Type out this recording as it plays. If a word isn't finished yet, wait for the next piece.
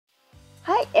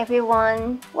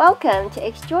everyone, welcome to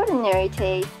Extraordinary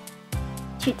Taste.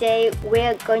 Today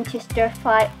we're going to stir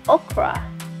fry okra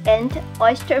and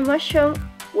oyster mushroom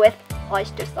with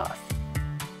oyster sauce.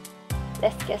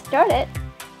 Let's get started.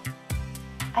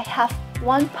 I have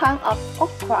 1 pound of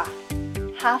okra,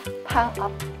 half pound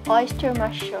of oyster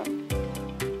mushroom.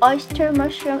 Oyster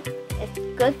mushroom is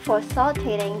good for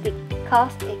sauteing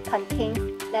because it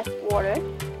contains less water.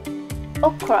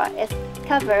 Okra is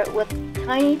covered with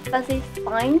tiny fuzzy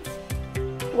spines.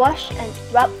 Wash and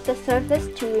rub the surface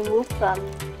to remove them.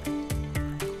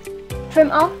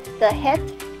 Trim off the head.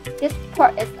 This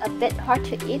part is a bit hard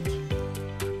to eat.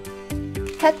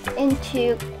 Cut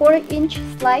into 1/4-inch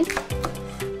slices.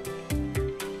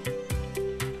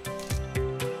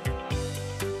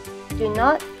 Do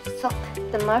not soak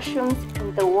the mushrooms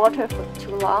in the water for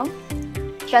too long.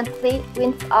 Gently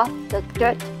rinse off the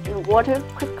dirt in water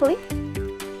quickly.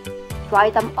 Dry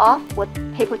them off with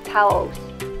paper towels.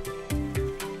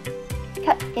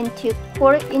 Cut into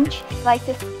 1/4-inch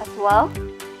slices as well.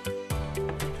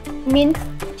 Mince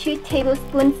 2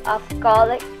 tablespoons of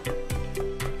garlic.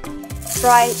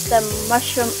 Fry the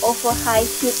mushroom over high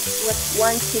heat with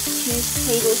 1 to 2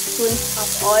 tablespoons of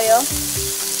oil.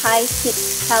 High heat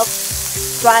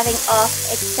helps driving off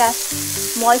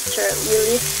excess moisture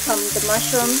released from the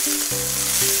mushroom.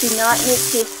 Do not need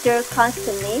to stir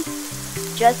constantly.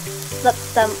 Just flip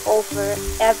them over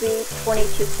every 20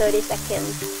 to 30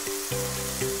 seconds.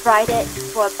 Fry it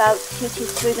for about 2 to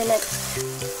 3 minutes.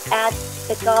 Add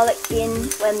the garlic in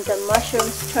when the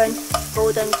mushrooms turn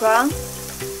golden brown.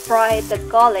 Fry the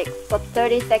garlic for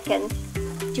 30 seconds.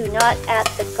 Do not add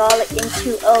the garlic in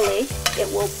too early, it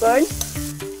will burn.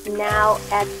 Now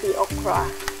add the okra.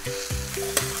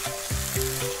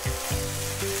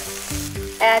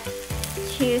 Add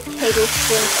 2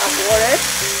 tablespoons of water.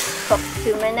 Cook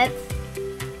 2 minutes.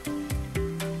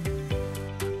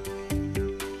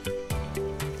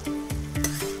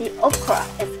 The okra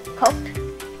is cooked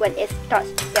when it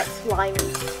starts to get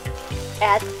slimy.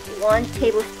 Add 1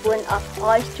 tablespoon of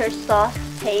oyster sauce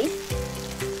taste.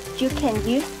 You can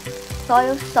use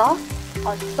soy sauce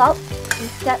or salt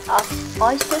instead of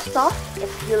oyster sauce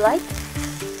if you like.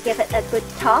 Give it a good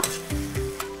toss.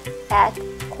 Add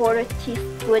 1/4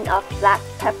 teaspoon of black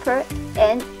pepper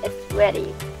and it's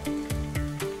ready.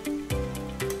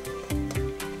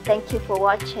 Thank you for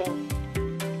watching.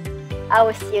 I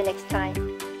will see you next time.